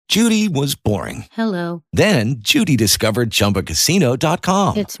Judy was boring. Hello. Then Judy discovered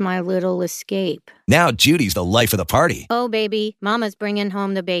ChumbaCasino.com. It's my little escape. Now Judy's the life of the party. Oh, baby, mama's bringing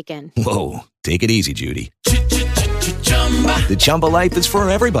home the bacon. Whoa, take it easy, Judy. The Chumba life is for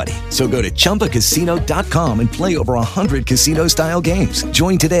everybody. So go to ChumbaCasino.com and play over 100 casino-style games.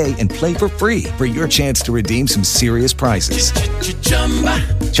 Join today and play for free for your chance to redeem some serious prizes.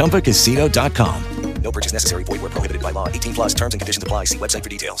 ChumbaCasino.com. No purchase necessary. Void where prohibited by law. 18 plus terms and conditions apply. See website for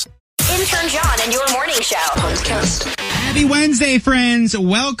details. Intern John and your morning show podcast. Happy Wednesday, friends.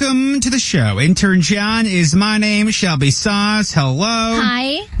 Welcome to the show. Intern John is my name. Shelby Sauce. Hello.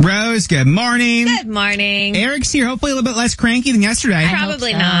 Hi. Rose, good morning. Good morning. Eric's here. Hopefully a little bit less cranky than yesterday.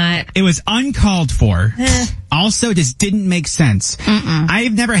 Probably not. It was uncalled for. Also, just didn't make sense.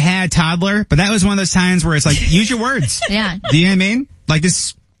 I've never had a toddler, but that was one of those times where it's like, use your words. Yeah. Do you know what I mean? Like,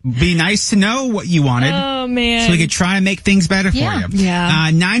 this be nice to know what you wanted. Oh, man. So we could try to make things better for you.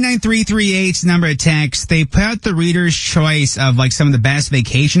 Yeah. 99338's number of text. They put out the reader's choice of like some of the best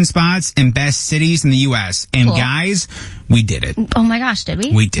vacation spots and best cities in the U.S. And Cool. guys, we did it. Oh my gosh, did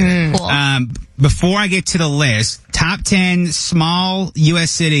we? We did it. Cool. Before I get to the list, top 10 small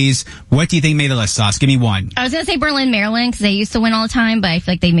U.S. cities, what do you think made the list, Sauce? Give me one. I was going to say Berlin, Maryland, because they used to win all the time, but I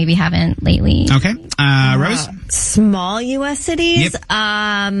feel like they maybe haven't lately. Okay. Rose? Small U.S. cities. Yep.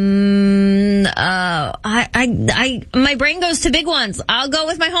 My brain goes to big ones. I'll go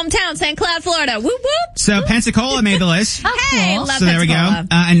with my hometown, St. Cloud, Florida. Whoop whoop. So Pensacola made the list. Oh, Hey, cool. love So there we go. Pensacola.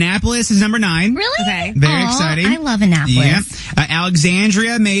 Annapolis is number 9. Really? Okay. Very Aw, exciting. I love Annapolis. Yeah.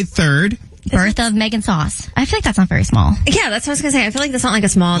 Alexandria made 3rd. Birth of Megan Sauce. I feel like that's not very small. Yeah, that's what I was gonna say. I feel like that's not like a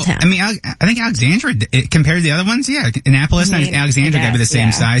small town. I mean, I think Alexandria, compared to the other ones, yeah, Annapolis and Alexandria gotta be the same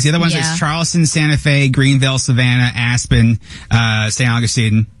yeah. size. The other ones Yeah. is Charleston, Santa Fe, Greenville, Savannah, Aspen, St.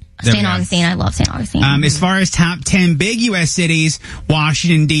 Augustine. There we St. go. Augustine. I love St. Augustine. As far as top 10 big U.S. cities,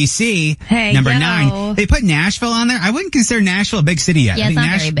 Washington, D.C., Hey, number yo. 9. They put Nashville on there. I wouldn't consider Nashville a big city yet. Yeah, I it's think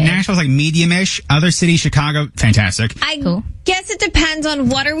not very big. Nashville's like medium-ish. Other cities, Chicago, fantastic. I Cool. guess it depends on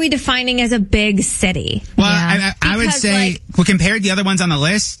what are we defining as a big city. Well, Yeah. I would Because, say, like- well, compared to the other ones on the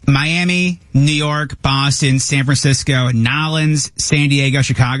list, Miami, New York, Boston, San Francisco, Nolens, San Diego,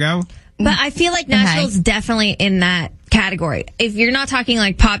 Chicago. But I feel like Nashville's definitely in that category. If you're not talking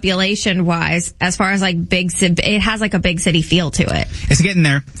like population wise, as far as like big city, it has like a big city feel to it. It's getting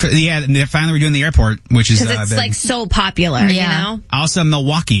there. Yeah, they're finally redoing the airport, which is Because it's big. like so popular, Yeah. you know? Also,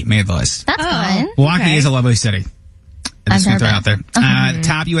 Milwaukee made the list. that's fun. Milwaukee okay. is a lovely city. I'm just I've going to throw it never out there.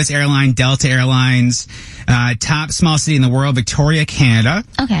 Top U.S. airline, Delta Airlines. Top small city in the world, Victoria, Canada.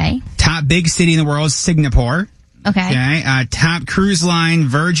 Okay. Top big city in the world, Singapore. Okay. Okay. Top cruise line,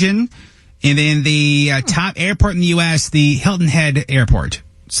 Virgin. And then the top airport in the U.S., the Hilton Head Airport.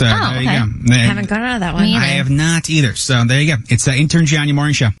 So there okay. you go. I haven't gone out of that one. Me I either. have not either. So there you go. It's Intern John, your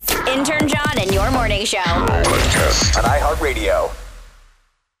morning show. Intern John and your morning show. Podcast on iHeartRadio.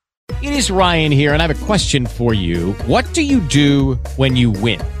 It is Ryan here, and I have a question for you. What do you do when you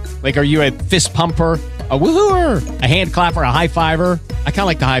win? Like, are you a fist pumper, a woohooer, a hand clapper, a high fiver? I kind of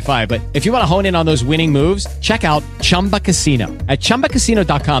like the high five, but if you want to hone in on those winning moves, check out Chumba Casino. At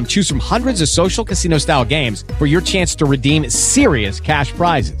ChumbaCasino.com, choose from hundreds of social casino-style games for your chance to redeem serious cash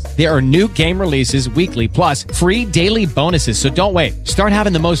prizes. There are new game releases weekly, plus free daily bonuses. So don't wait. Start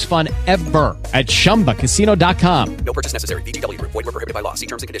having the most fun ever at ChumbaCasino.com. No purchase necessary. VGW Group. Void where prohibited by law. See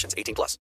terms and conditions. 18 plus.